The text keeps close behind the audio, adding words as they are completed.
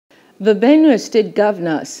The Benue State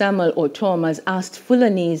Governor, Samuel Ortom, has asked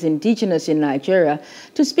Fulanis indigenous in Nigeria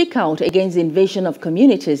to speak out against the invasion of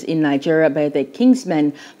communities in Nigeria by their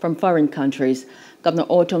kinsmen from foreign countries. Governor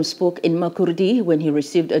Ortom spoke in Makurdi when he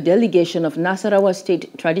received a delegation of Nasarawa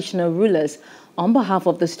state traditional rulers on behalf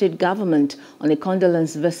of the state government on a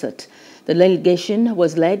condolence visit. The delegation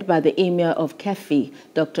was led by the Emir of Kefi,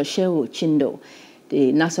 Dr. Shehu Chindo.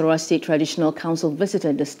 The Nasarawa State Traditional Council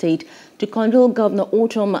visited the state to condole Governor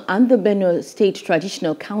Ortom and the Benue State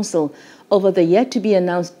Traditional Council over the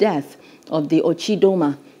yet-to-be-announced death of the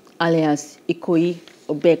Ochidoma, alias Ikoyi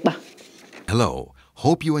Obekba. Hello,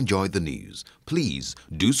 hope you enjoyed the news. Please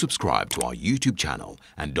do subscribe to our YouTube channel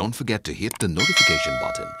and don't forget to hit the notification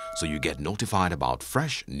button so you get notified about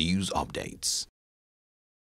fresh news updates.